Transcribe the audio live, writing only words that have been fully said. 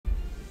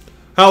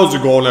How's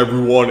it going,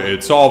 everyone?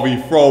 It's Avi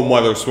from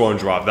Weather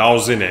Sponge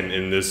 1000, and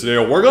in this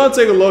video we're going to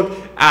take a look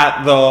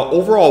at the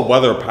overall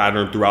weather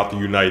pattern throughout the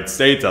United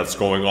States that's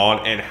going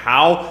on and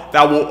how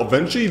that will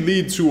eventually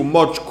lead to a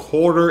much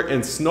colder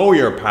and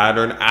snowier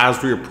pattern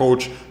as we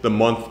approach the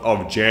month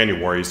of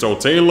January. So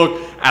take a look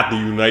at the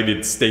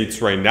United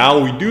States right now.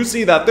 We do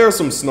see that there are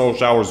some snow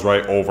showers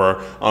right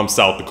over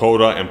South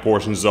Dakota and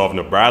portions of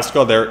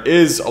Nebraska. There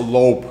is a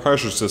low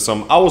pressure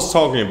system I was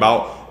talking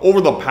about over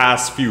the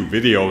past few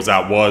videos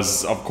that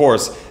was, of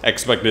course,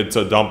 expected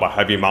to dump a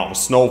heavy amount of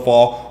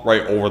snowfall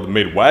right over the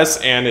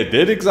Midwest, and it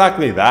did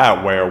exactly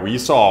that, where we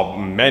saw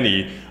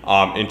many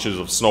inches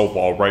of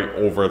snowfall right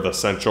over the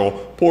central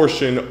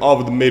portion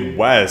of the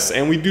Midwest,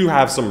 and we do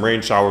have some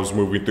rain showers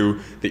moving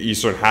through the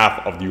eastern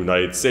half of the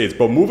United States.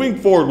 But moving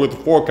forward with the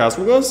forecast,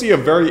 we're going to see a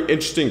very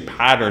interesting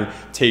pattern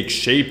take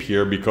shape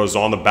here, because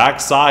on the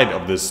backside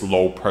of this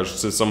low pressure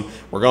system,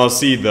 we're going to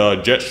see the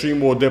jet stream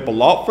will dip a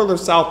lot further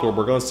southward.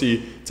 We're going to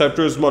see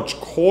temperatures much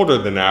colder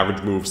than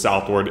average move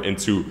southward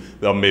into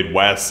the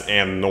Midwest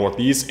and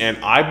Northeast, and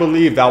I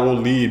believe that will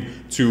lead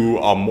to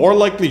a more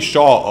likely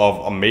shot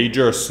of a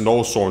major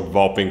snowstorm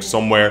developing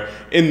somewhere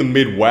in the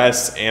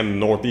Midwest and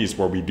Northeast,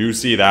 where we do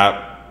see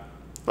that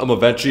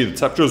eventually the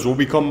temperatures will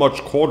become much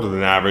colder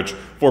than average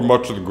for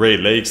much of the Great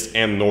Lakes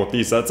and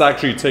Northeast. Let's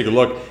actually take a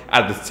look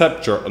at the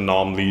temperature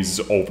anomalies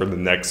over the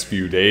next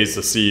few days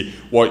to see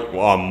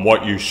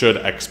what you should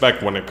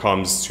expect when it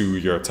comes to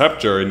your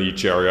temperature in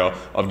each area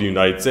of the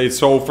United States.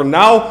 So for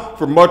now,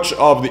 for much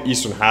of the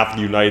eastern half of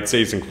the United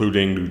States,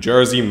 including New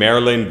Jersey,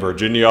 Maryland,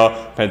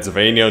 Virginia,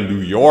 Pennsylvania,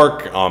 New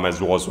York,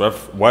 as well as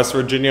West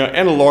Virginia,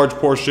 and a large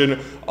portion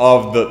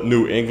of the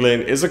New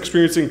England is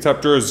experiencing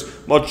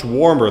temperatures much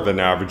warmer than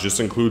average. This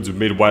includes the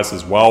Midwest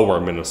as well, where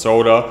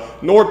Minnesota,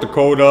 North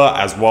Dakota,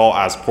 as well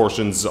as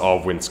portions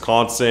of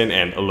Wisconsin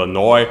and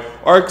Illinois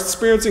are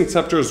experiencing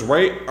temperatures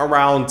right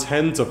around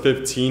 10 to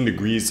 15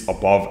 degrees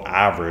above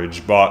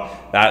average. But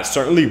that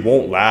certainly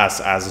won't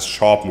last as this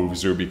trough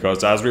moves through,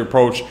 because as we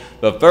approach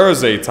the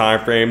Thursday time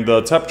frame,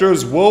 the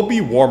temperatures will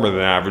be warmer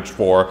than average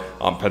for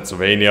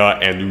Pennsylvania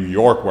and New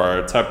York,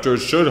 where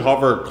temperatures should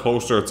hover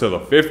closer to the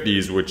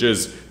 50s, which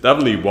is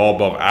definitely well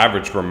above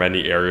average for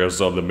many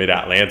areas of the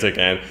mid-Atlantic.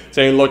 And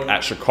taking a look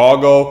at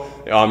Chicago,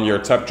 your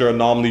temperature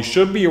anomaly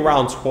should be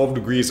around 12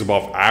 degrees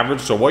above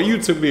average. So what you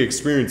typically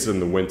experience in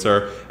the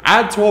winter,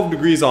 add 12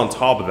 degrees on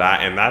top of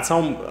that, and that's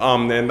how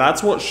and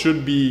that's what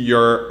should be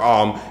your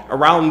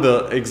around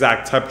the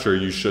exact temperature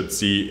you should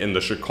see in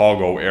the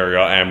Chicago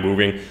area. And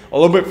moving a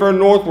little bit further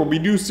north, where we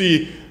do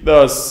see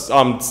the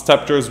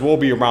temperatures will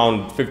be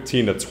around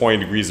 15 to 20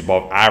 degrees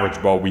above average,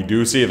 but we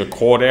do see the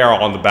cold air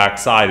on the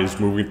backside is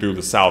moving through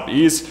the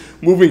southeast.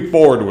 Moving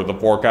forward with the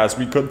forecast,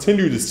 we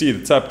continue to see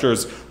the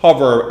temperatures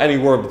hover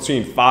anywhere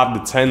between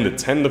 5 to 10 to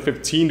 10 to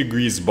 15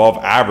 degrees above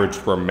average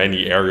for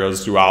many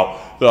areas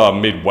throughout the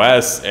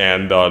Midwest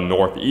and the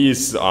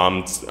Northeast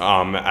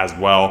as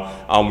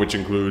well, which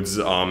includes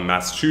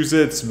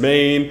Massachusetts,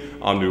 Maine,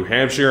 New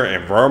Hampshire,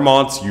 and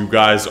Vermont. You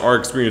guys are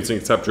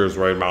experiencing temperatures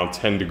right around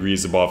 10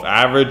 degrees above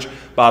average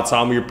by the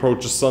time we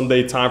approach the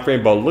Sunday time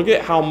frame. But look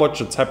at how much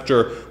the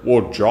temperature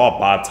will drop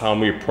by the time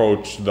we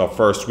approach the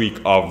first week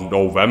of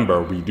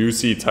November. We do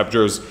see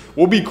temperatures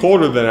will be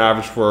colder than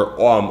average for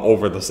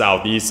over the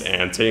Southeast.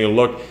 And taking a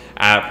look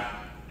at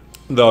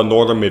the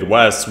northern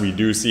Midwest, we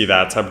do see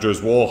that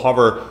temperatures will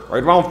hover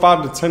right around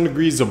 5 to 10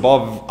 degrees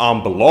above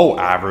below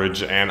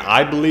average, and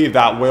I believe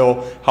that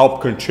will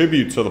help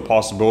contribute to the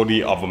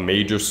possibility of a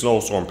major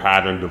snowstorm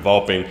pattern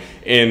developing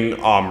in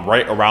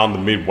right around the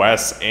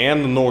Midwest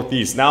and the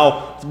Northeast.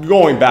 Now,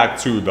 going back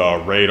to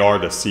the radar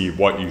to see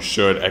what you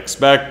should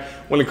expect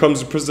when it comes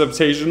to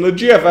precipitation, the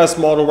GFS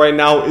model right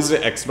now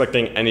isn't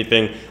expecting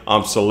anything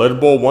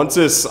solidable. Once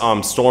this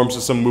storm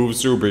system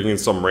moves through, bringing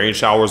some rain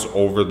showers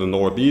over the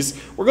Northeast,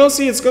 we're going to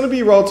see it's going to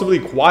be relatively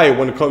quiet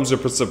when it comes to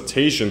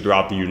precipitation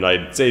throughout the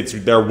United States.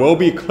 There will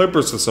be a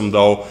clipper system,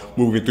 though,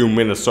 moving through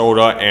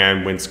Minnesota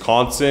and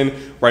Wisconsin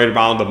right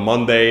around the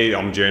Monday,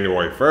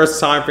 January 1st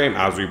time frame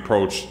as we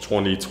approach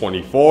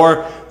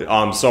 2024.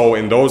 So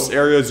in those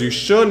areas, you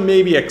should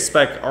maybe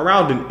expect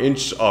around an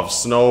inch of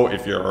snow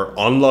if you're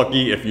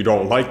unlucky, if you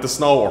don't like the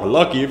snow, or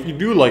lucky if you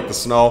do like the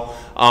snow.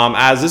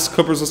 As this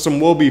clipper system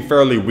will be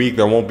fairly weak,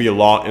 there won't be a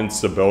lot of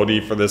instability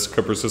for this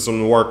clipper system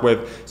to work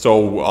with.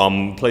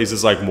 So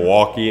places like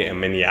Milwaukee and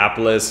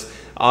Minneapolis,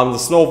 the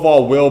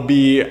snowfall will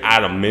be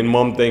at a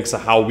minimum thanks to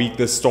how weak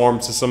this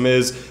storm system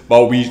is.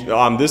 But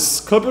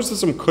this clipper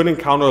system could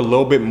encounter a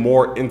little bit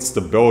more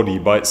instability.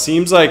 But it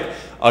seems like,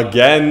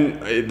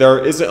 again,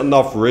 there isn't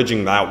enough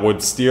ridging that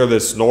would steer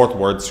this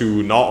northward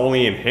to not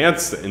only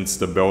enhance the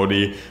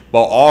instability,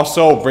 but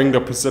also bring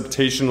the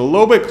precipitation a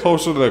little bit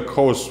closer to the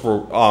coast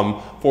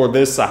for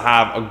this to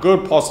have a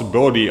good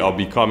possibility of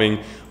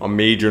becoming a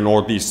major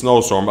northeast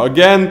snowstorm.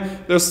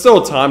 Again, there's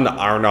still time to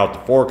iron out the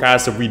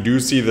forecast. If we do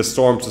see the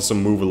storm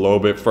system move a little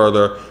bit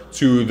further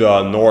to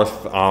the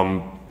north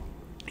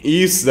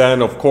east,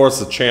 then of course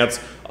the chance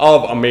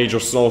of a major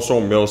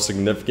snowstorm will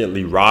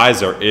significantly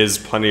rise. There is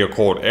plenty of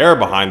cold air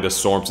behind this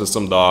storm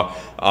system. The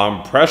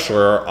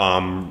pressure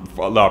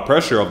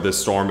of this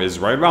storm is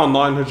right around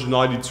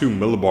 992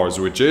 millibars,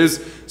 which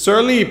is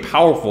certainly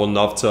powerful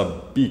enough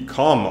to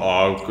become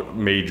a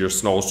major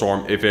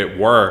snowstorm if it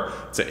were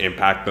to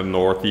impact the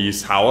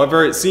Northeast.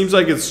 However, it seems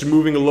like it's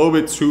moving a little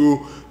bit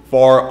too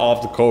far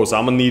off the coast.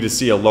 I'm gonna need to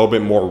see a little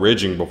bit more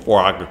ridging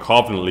before I could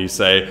confidently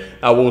say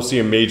that we'll see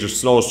a major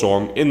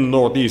snowstorm in the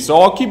Northeast. So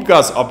I'll keep you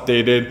guys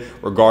updated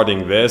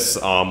regarding this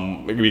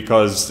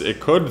because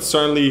it could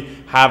certainly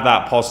have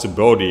that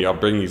possibility of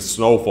bringing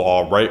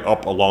snowfall right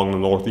up along the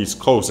Northeast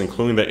coast,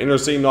 including the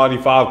Interstate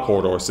 95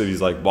 corridor, cities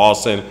like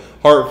Boston,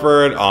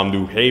 Hartford,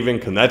 New Haven,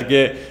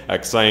 Connecticut,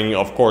 extending,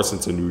 of course,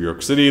 into New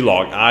York City,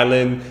 Long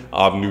Island,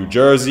 New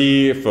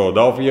Jersey,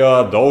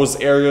 Philadelphia. Those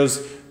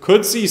areas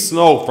could see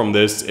snow from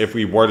this if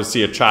we were to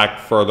see a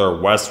track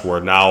further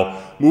westward. Now,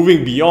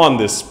 moving beyond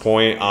this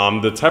point,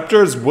 the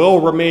temperatures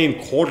will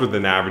remain colder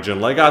than average.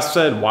 And like I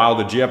said, while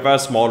the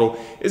GFS model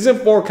isn't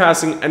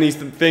forecasting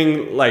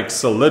anything like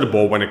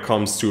solidable when it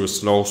comes to a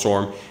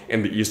snowstorm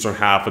in the eastern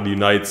half of the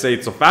United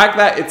States, the fact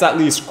that it's at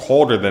least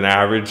colder than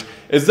average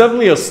is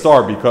definitely a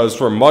start, because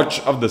for much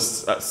of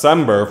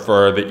December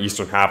for the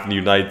eastern half of the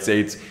United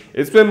States,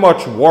 it's been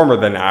much warmer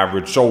than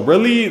average. So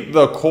really,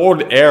 the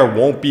cold air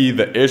won't be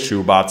the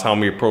issue by the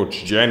time we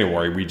approach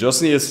January. We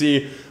just need to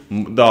see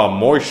the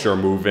moisture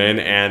move in,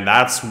 and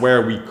that's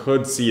where we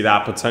could see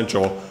that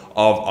potential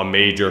of a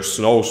major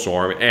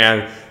snowstorm.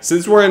 And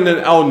since we're in an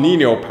El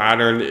Nino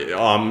pattern,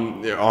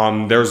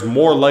 there's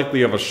more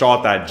likely of a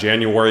shot that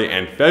January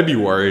and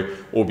February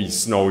will be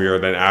snowier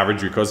than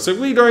average, because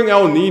typically during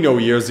El Nino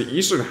years, the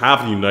eastern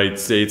half of the United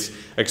States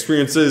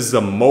experiences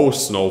the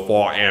most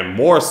snowfall and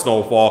more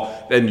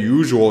snowfall than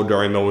usual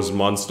during those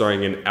months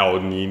during an El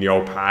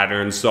Nino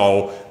pattern.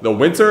 So the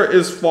winter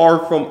is far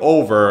from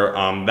over,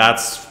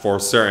 that's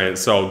for certain.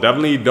 So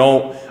definitely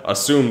don't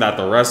assume that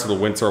the rest of the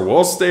winter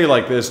will stay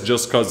like this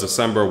just because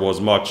December was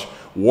much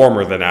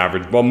warmer than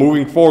average. But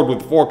moving forward with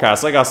the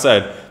forecast, like I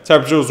said,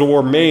 temperatures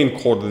will remain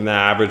colder than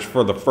average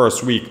for the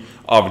first week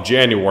of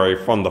January,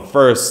 from the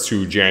 1st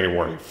to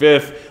January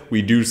 5th.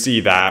 We do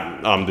see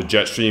that the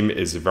jet stream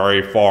is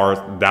very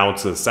far down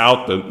to the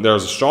south.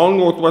 There's a strong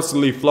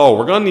northwesterly flow.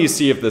 We're going to need to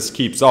see if this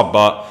keeps up,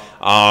 but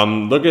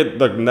look at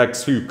the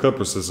next few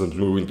Clipper systems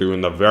moving through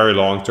in the very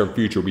long-term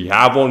future. We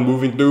have one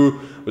moving through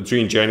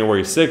between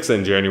January 6th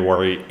and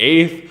January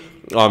 8th.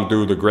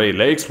 Through the Great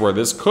Lakes, where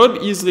this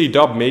could easily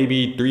dump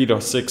maybe 3 to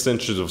 6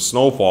 inches of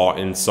snowfall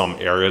in some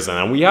areas. And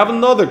then we have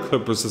another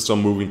Clipper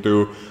system moving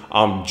through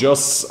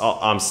just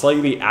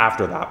slightly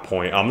after that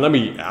point. Let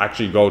me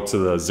actually go to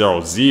the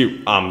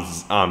 6Z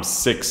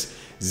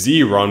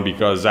run,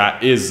 because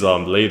that is the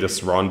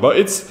latest run, but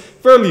it's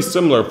fairly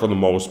similar for the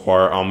most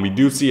part. We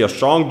do see a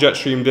strong jet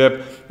stream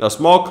dip, a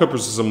small Clipper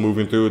system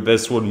moving through.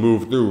 This would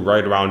move through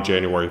right around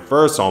January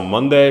 1st on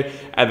Monday,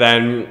 and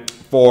then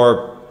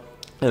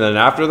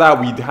after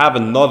that, we'd have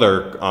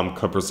another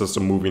Clipper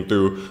system moving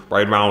through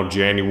right around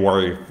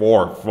January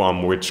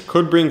 4th, which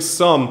could bring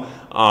some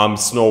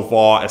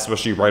snowfall,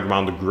 especially right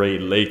around the Great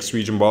Lakes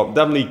region. But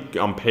definitely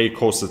pay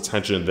close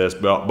attention to this.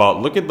 But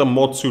look at the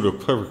multitude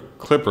of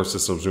Clipper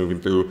systems moving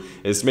through.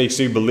 This makes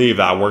me believe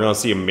that we're going to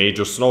see a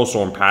major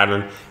snowstorm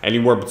pattern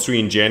anywhere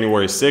between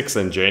January 6th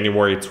and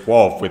January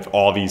 12th with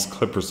all these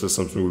Clipper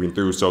systems moving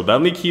through. So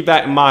definitely keep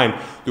that in mind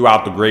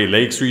throughout the Great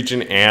Lakes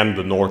region and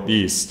the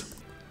Northeast.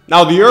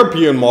 Now, the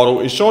European model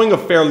is showing a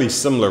fairly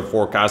similar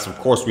forecast. Of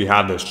course, we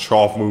had this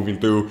trough moving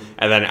through,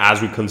 and then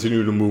as we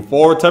continue to move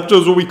forward,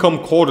 temperatures will become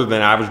colder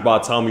than average by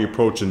the time we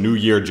approach the new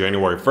year,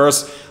 January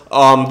 1st.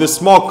 This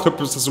small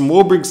Clipper system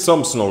will bring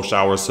some snow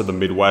showers to the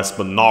Midwest,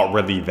 but not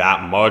really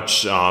that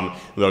much.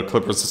 The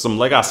Clipper system,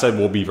 like I said,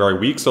 will be very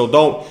weak, so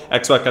don't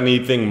expect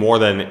anything more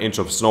than an inch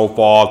of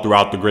snowfall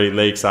throughout the Great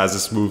Lakes as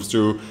this moves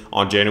through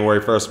on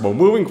January 1st. But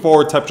moving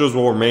forward, temperatures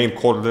will remain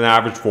colder than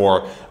average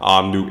for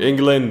New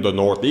England, the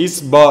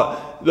Northeast,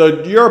 but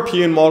the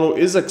European model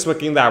is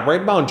expecting that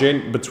right about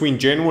between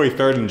January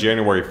 3rd and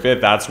January 5th,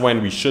 that's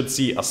when we should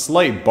see a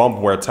slight bump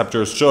where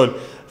temperatures should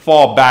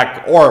fall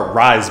back or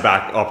rise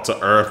back up to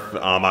earth,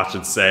 I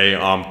should say,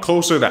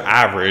 closer to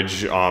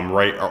average,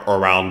 right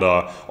around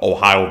the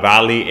Ohio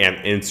Valley and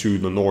into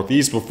the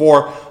Northeast,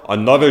 before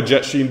another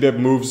jet stream dip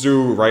moves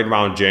through right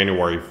around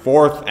January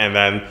 4th. And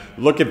then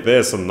look at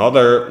this,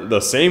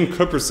 the same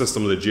Clipper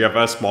system the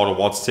GFS model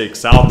wants to take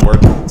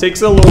southward,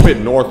 takes it a little bit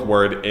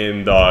northward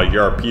in the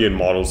European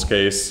model's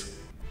case.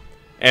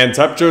 And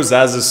temperatures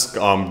as this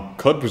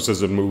Clipper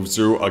system moves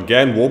through,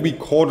 again, will be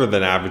colder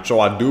than average. So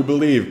I do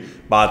believe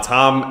by the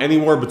time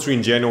anywhere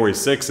between January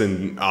 6th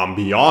and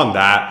beyond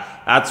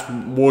that, that's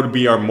would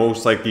be our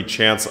most likely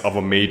chance of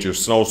a major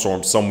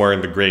snowstorm somewhere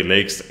in the Great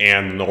Lakes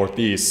and the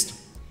Northeast.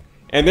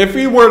 And if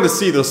we were to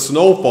see the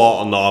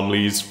snowfall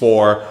anomalies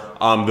for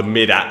the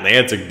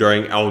mid-Atlantic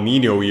during El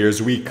Nino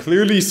years. We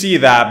clearly see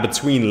that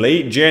between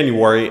late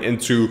January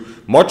into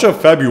much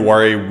of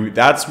February,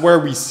 that's where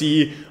we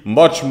see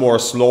much more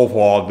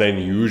snowfall than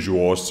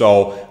usual.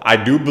 So I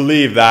do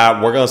believe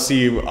that we're going to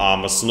see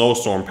a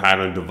snowstorm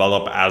pattern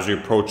develop as we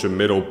approach the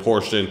middle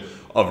portion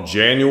of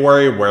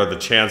January, where the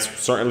chance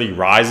certainly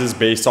rises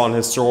based on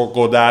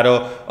historical data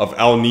of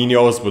El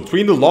Niños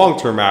between the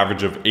long-term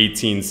average of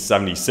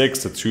 1876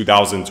 to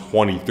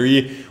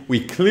 2023. We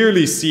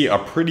clearly see a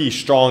pretty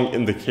strong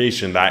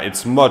indication that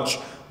it's much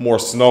more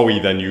snowy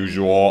than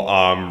usual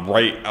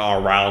right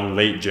around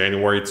late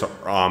January to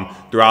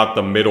throughout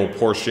the middle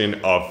portion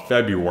of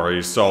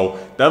February. So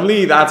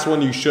definitely that's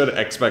when you should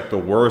expect the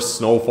worst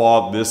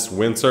snowfall this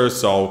winter.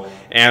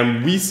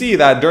 And we see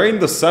that during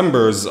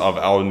December's of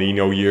El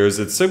Nino years,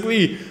 it's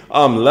simply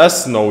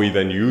less snowy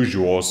than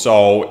usual.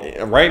 So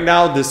right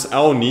now, this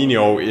El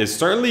Nino is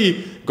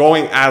certainly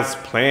going as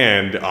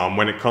planned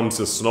when it comes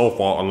to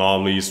snowfall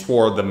anomalies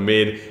for the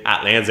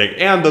mid-Atlantic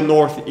and the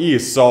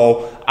Northeast.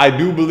 So I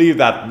do believe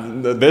that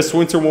this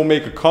winter will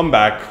make a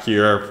comeback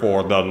here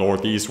for the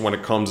Northeast when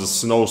it comes to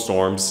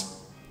snowstorms.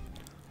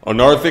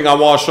 Another thing I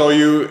want to show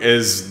you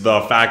is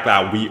the fact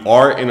that we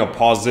are in a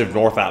positive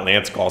North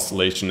Atlantic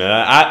oscillation, and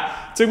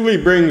that typically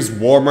brings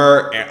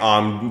warmer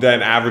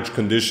than average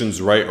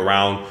conditions right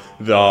around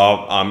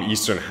the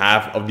eastern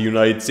half of the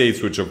United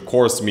States, which of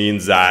course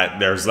means that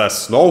there's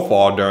less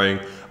snowfall during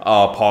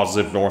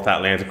positive North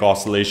Atlantic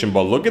oscillation.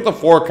 But look at the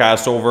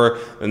forecast over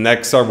the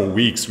next several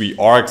weeks. We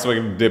are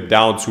expecting to dip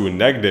down to a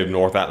negative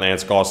North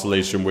Atlantic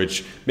oscillation,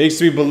 which makes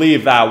me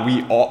believe that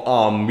we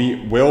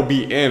will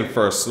be in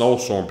for a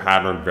snowstorm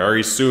pattern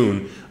very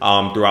soon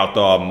throughout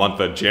the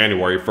month of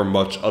January for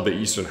much of the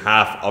eastern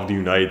half of the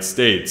United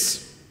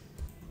States.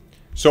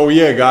 So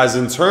yeah, guys,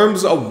 in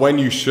terms of when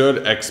you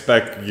should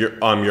expect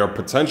your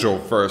potential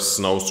first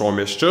snowstorm,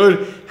 it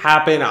should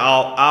happen,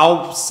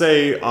 I'll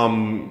say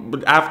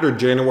after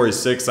January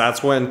 6th.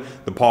 That's when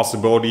the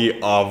possibility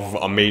of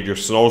a major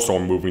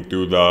snowstorm moving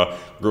through the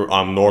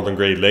northern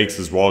Great Lakes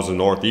as well as the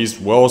Northeast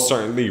will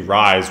certainly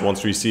rise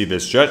once we see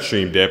this jet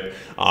stream dip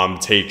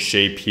take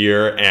shape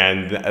here,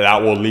 and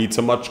that will lead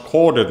to much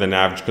colder than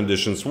average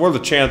conditions for the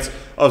chance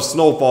of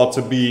snowfall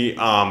to be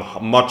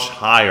much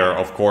higher,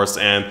 of course.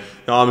 And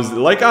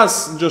like I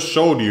just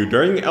showed you,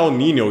 during El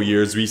Nino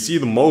years, we see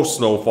the most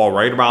snowfall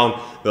right around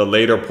the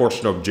later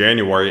portion of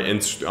January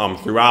and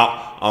through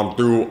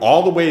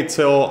all the way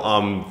till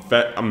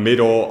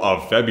middle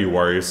of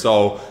February.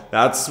 So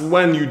that's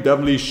when you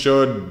definitely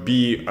should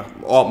be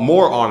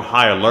more on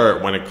high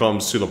alert when it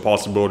comes to the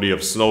possibility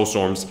of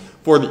snowstorms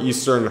for the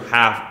eastern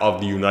half of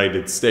the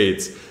United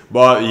States.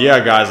 But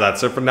yeah, guys,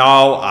 that's it for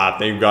now.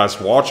 Thank you guys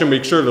for watching.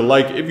 Make sure to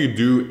like if you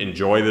do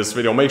enjoy this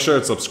video. Make sure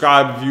to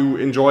subscribe if you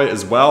enjoy it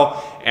as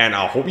well. And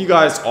I hope you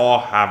guys all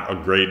have a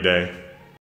great day.